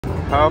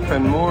Puff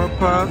and more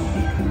puff,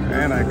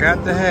 and I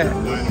got the hat.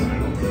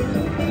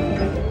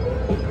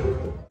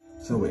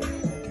 So wait,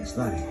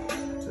 sliding,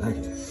 like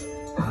this,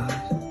 high,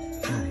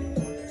 sliding,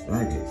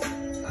 like this,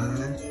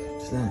 high,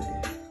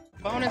 sliding.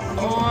 Bonus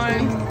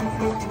on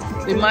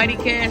the Mighty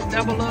Cash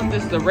Double Up.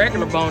 This is the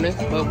regular bonus,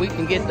 but we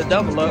can get the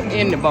double up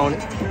in the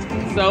bonus.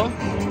 So,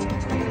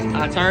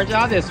 I turned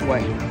y'all this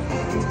way.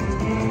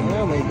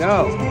 There we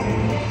go.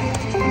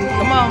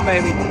 Come on,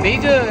 baby. Be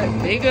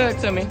good. Be good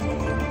to me.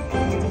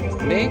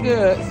 Be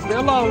good.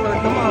 Spill over.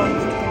 Come on.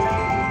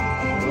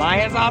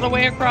 Lions all the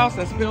way across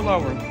and spill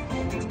over.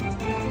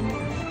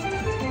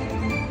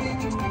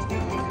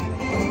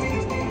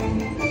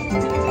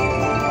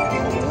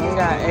 We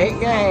got 8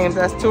 games.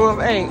 That's 2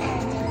 of 8.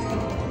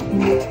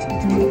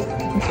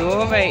 2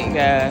 of 8,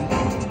 guys.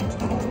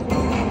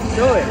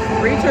 Do it.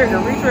 Re-trigger.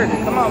 Re-trigger.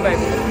 Come on,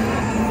 baby.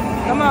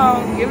 Come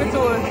on. Give it to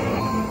us.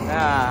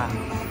 Ah.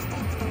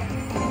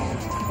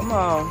 Come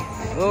on.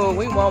 Oh,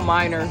 we want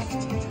minors.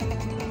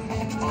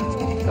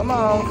 Come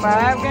on,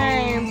 5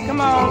 games. Come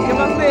on, give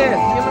us this.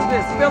 Give us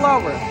this. Spill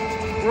over.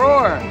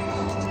 Roar.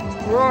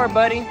 Roar,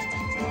 buddy.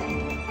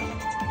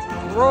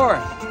 Roar.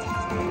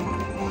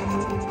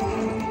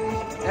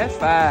 That's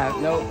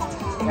 5. Nope.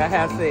 Gotta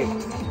have 6.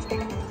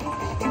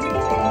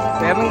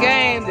 7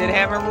 games. It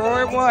haven't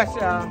roared once,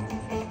 y'all.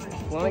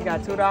 We only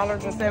got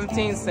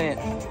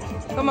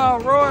 $2.17. Come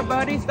on, roar,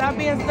 buddy. Stop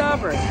being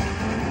stubborn.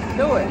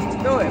 Do it.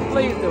 Do it.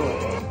 Please do it.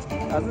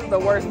 This is the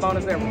worst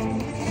bonus ever.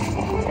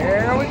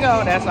 Here we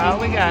go. That's all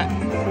we got.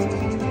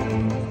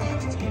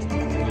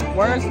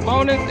 Worst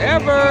bonus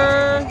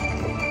ever.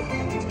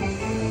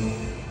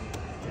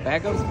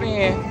 Back up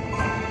spin.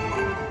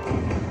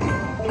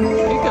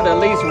 He could at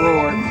least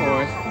roar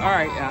for us. All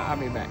right, I'll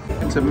be back.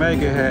 To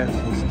mega hats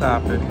and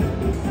stop it.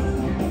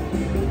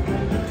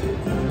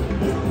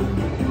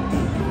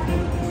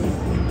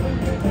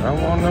 I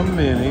want a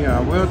mini. I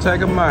will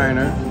take a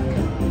minor.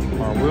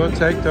 Or we'll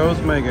take those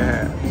mega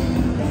hats.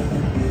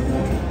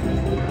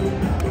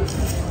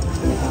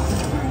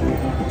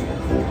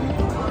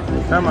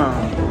 Come on,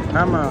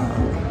 come on.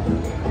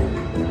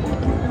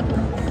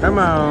 Come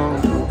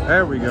on.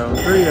 There we go,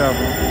 3 of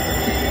them.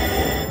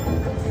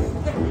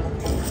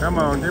 Come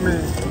on, give me.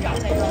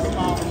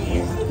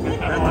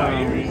 Come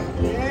on.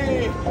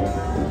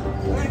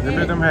 Give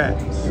me them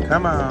hats.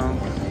 Come on.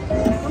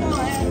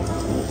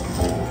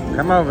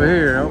 Come over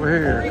here, over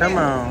here. Come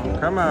on,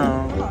 come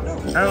on.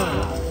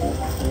 Oh.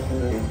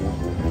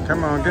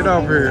 Come on, get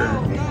over here.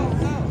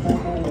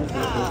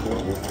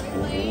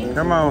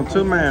 Come on,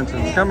 2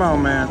 Mantons. Come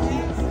on, Manton.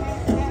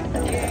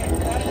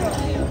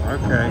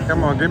 Okay,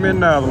 come on, give me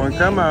another one.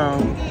 Come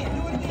on.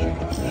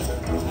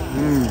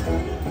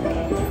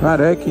 Why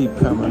they keep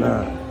coming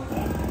up?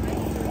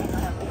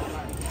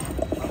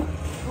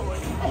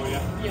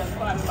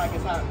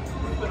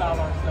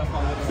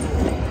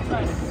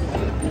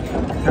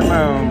 Come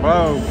on,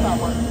 blow.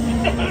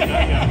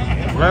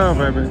 Blow,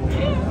 baby.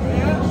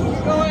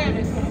 Go ahead.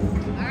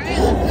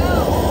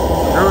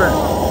 Do it.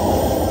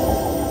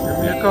 Give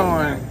me a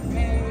coin.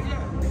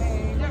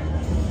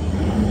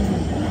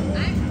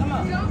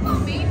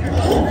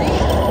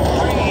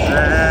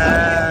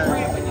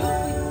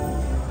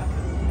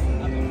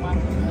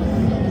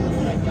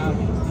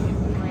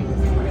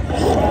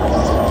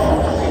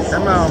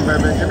 Come on,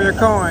 baby. Give me a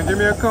coin. Give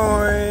me a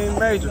coin.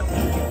 Major.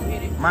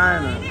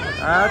 Minor.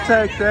 I'll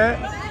take that.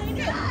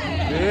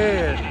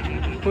 Yeah.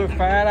 Put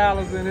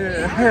 $5 in here.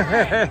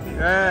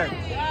 Yeah.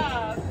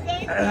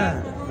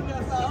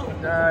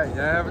 All right. Y'all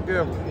have a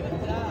good one.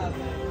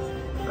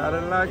 Got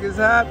it like it's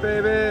hot,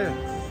 baby.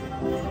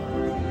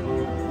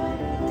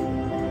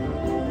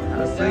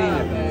 I seen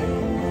it.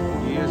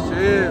 Yes, she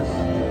is.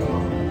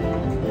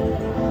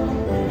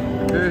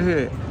 Good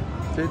hit.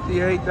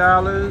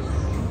 $58.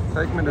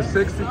 Take me to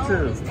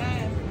 62.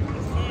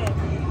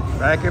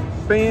 Back at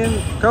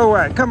spin. Go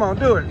right. Come on,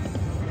 do it.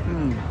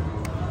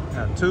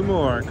 Got 2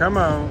 more. Come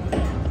on.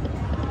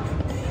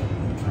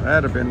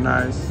 That'd have been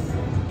nice.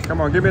 Come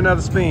on, give me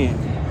another spin.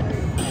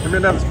 Give me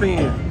another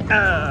spin.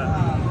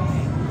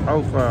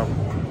 Both of them.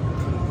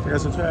 You got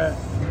some trash?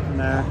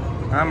 Nah.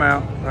 I'm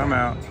out. I'm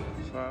out.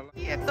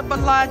 At the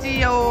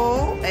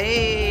Bellagio.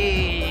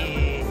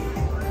 Hey.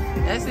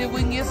 Let's see if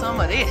we can get some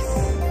of this.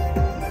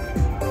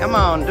 Come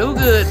on, do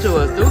good to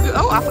us. Do good.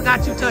 Oh, I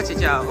forgot you touch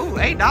it, y'all. Ooh,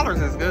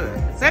 $8 is good.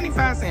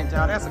 75 cents,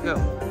 y'all. That's a good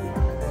one.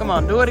 Come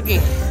on, do it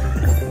again.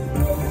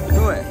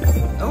 Do it.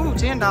 Ooh,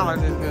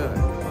 $10 is good.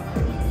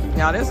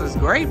 Y'all, this is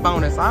great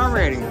bonus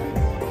already.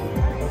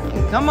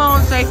 Come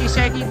on, shaky,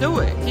 shaky, do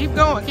it. Keep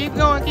going, keep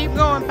going, keep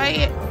going.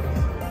 Pay it.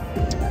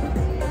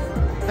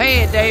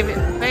 Pay it, David.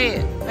 Pay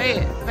it, pay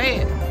it, pay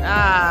it.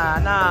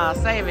 Nah,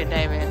 save it,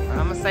 David.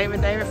 I'm gonna save it,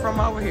 David, from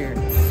over here.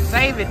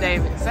 Save it,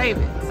 David. Save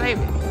it, save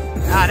it.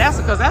 That's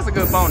because that's a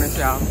good bonus,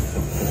 y'all.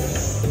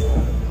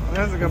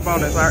 That's a good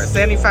bonus. All right,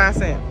 75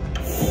 cents.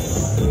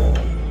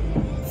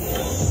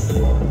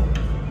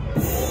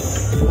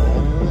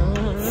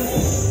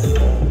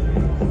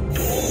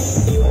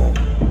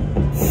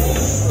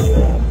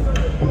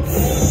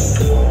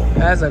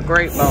 That's a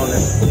great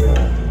bonus.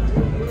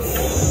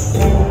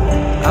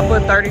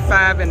 put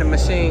 35 in the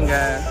machine,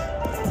 guys.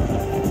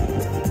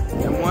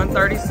 And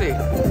 136.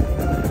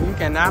 You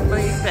cannot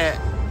beat that.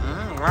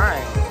 All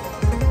right.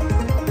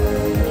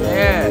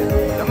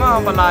 Yeah. Come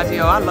on,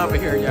 Bellagio. I love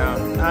it here,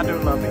 y'all. I do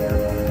love it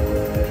here.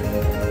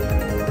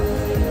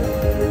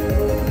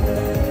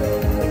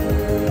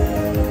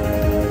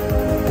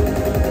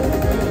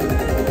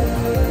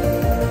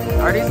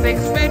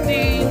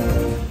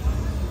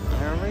 $36.50.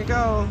 There we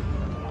go.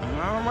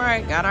 All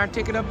right, got our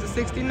ticket up to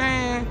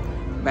 69.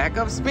 Back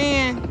up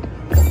spin.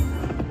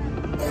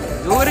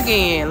 Do it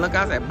again. Look,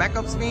 I said back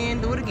up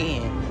spin, do it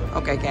again.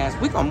 Okay, guys,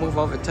 we're gonna move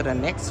over to the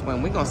next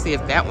one. We're gonna see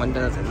if that one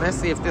does it. Let's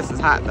see if this is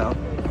hot though.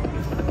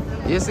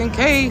 Just in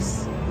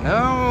case.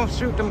 No,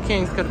 shoot, them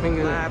kings could have been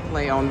good. I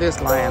play on this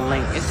Lion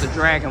Link. It's the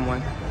dragon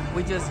one.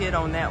 We just hit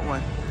on that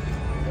one.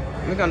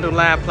 We're gonna do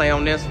live play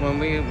on this one.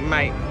 We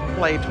might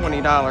play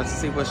 $20 to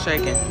see what's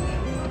shaking.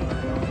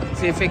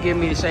 See if it give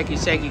me the shaky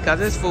shaky,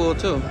 cause it's full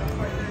too.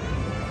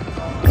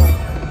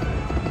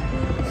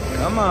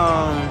 Come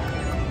on.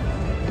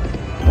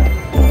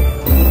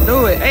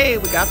 Do it. Hey,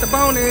 we got the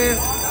bonus.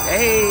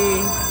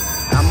 Hey.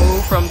 I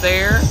moved from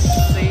there,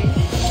 see,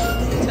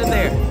 to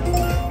there.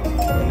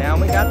 And now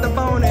we got the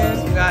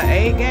bonus. We got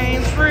 8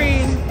 games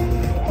free.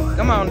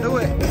 Come on, do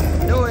it.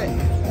 Do it.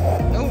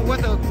 Ooh, what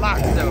the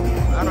locks do?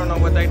 I don't know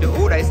what they do.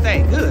 Ooh, they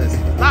stay good.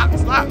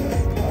 Locks, locks.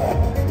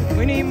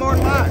 We need more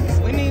locks.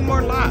 We need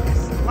more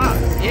locks.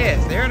 Locks.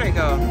 Yes, there they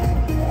go.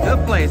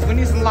 Good place. We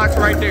need some locks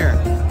right there.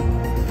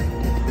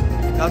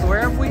 Because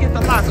wherever we get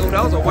the locks, oh,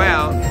 those are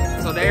wild.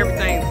 So that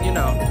everything, you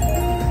know,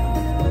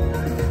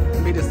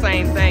 be the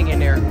same thing in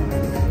there.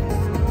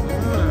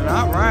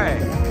 All right.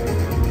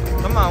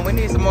 Come on, we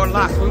need some more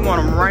locks. We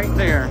want them right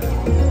there.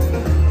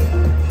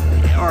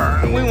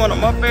 Or we want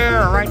them up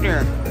there or right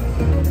there.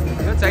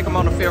 We'll take them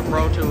on the 5th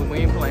row too. We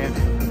ain't playing.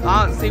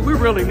 See, we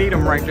really need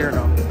them right there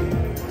though.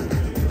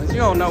 Because you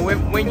don't know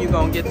when you're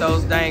going to get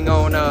those dang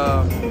on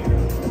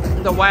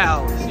the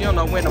wows. You don't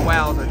know when the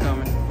wows are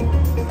coming.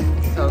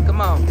 So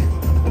come on.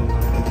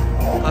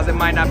 Because it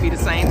might not be the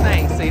same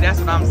thing. See, that's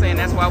what I'm saying.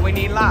 That's why we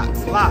need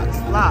locks, locks,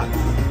 locks.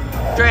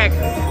 Dragons.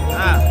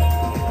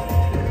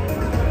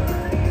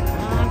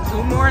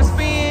 2 more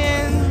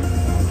spins.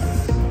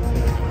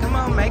 Come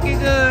on, make it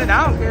good.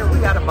 I don't care if we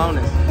got a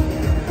bonus.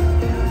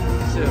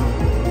 Shoot.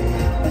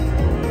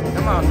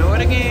 Come on, do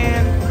it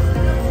again.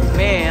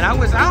 Man, I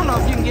don't know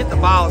if you can get the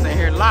balls in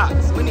here.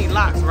 Locks. We need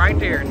locks right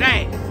there.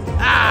 Dang.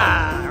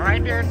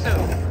 Right there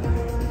too.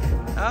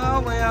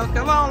 Oh, well,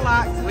 come on,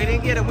 locks. We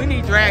didn't get it. We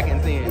need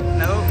dragons in.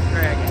 Nope,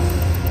 dragons.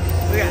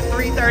 We got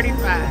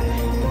 335.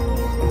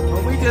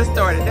 Well, we just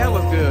started. That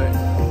was good.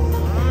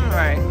 All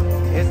right.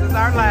 This is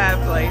our live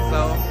play,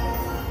 so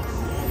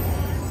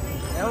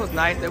that was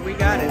nice that we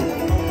got it.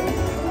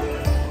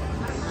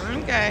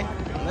 Okay.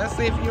 Let's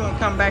see if you can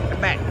come back to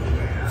back.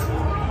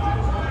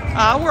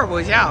 Where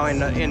was y'all in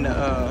the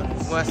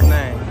what's the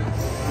name?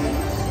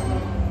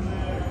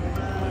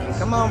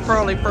 Come on,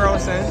 Pearly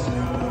Pearlson.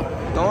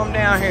 Throw them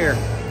down here.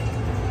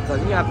 Cause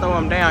you gotta throw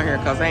them down here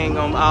cause they ain't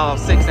gonna, all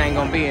 6 ain't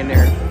gonna be in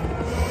there.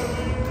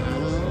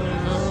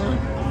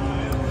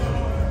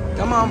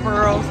 Come on,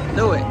 Pearls,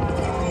 do it.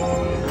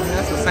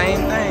 That's the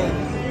same thing.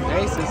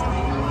 Aces.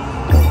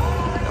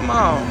 Come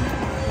on.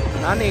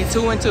 I need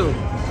 2 and 2.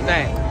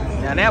 Dang.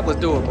 Now that was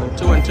doable.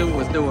 2 and 2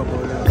 was doable.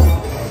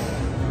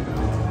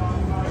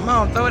 Come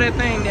on, throw that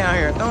thing down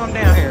here. Throw them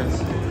down here.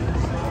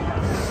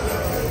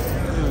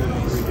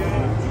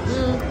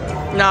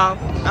 No,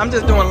 I'm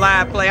just doing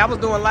live play. I was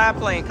doing live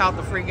play and caught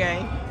the free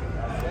game.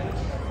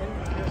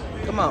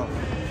 Come on.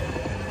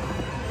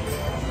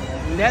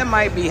 That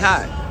might be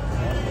hot.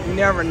 You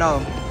never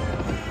know.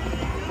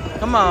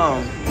 Come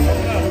on.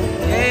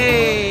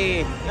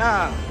 Hey.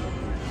 Nah.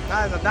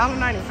 It's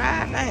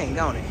 $1.95. Dang,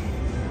 don't it?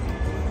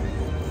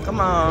 Come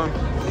on.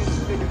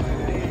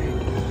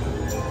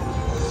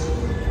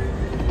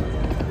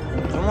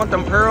 I want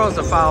them pearls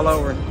to fall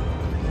over.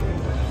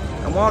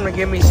 I want them to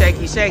give me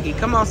shaky, shaky.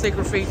 Come on,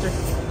 secret feature.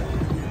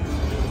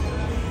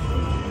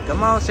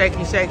 Come on,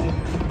 shaky, shaky.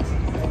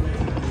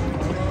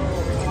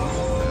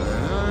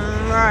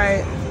 All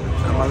right.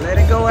 I'm gonna let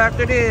it go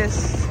after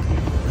this.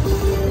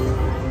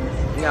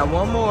 We got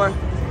 1 more.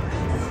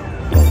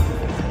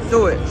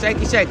 Do it.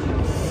 Shaky, shaky.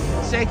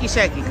 Shaky,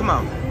 shaky. Come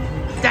on.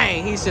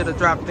 Dang, he should have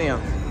dropped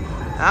them.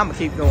 I'm gonna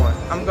keep going.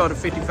 I'm gonna go to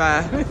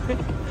 55.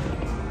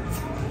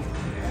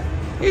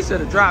 He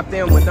should have dropped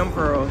them with them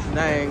pearls.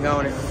 Dang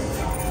on it.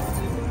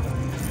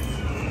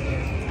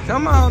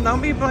 Come on,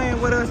 don't be playing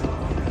with us.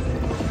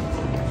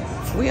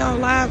 We on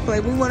live play.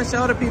 We want to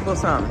show the people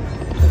something.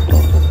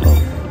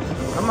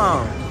 Come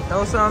on,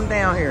 throw something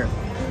down here.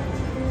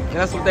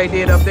 That's what they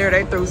did up there.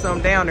 They threw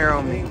something down there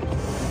on me.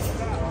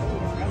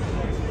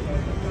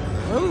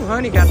 Ooh,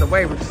 honey got the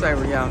waver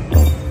saver, y'all.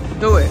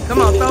 Do it. Come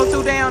on, throw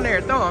 2 down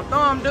there. Throw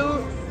them,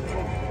 dude.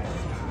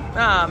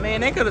 Nah, man,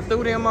 they could have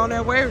threw them on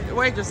that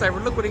wager saver.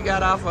 Look what he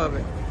got off of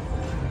it.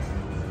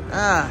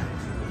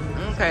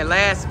 Okay,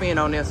 last spin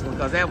on this one,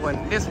 because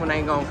this one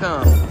ain't gonna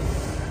come.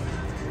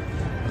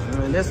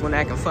 And this one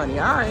acting funny.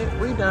 All right,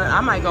 we done.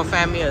 I might go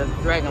find me a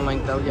Dragon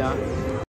Link though, y'all.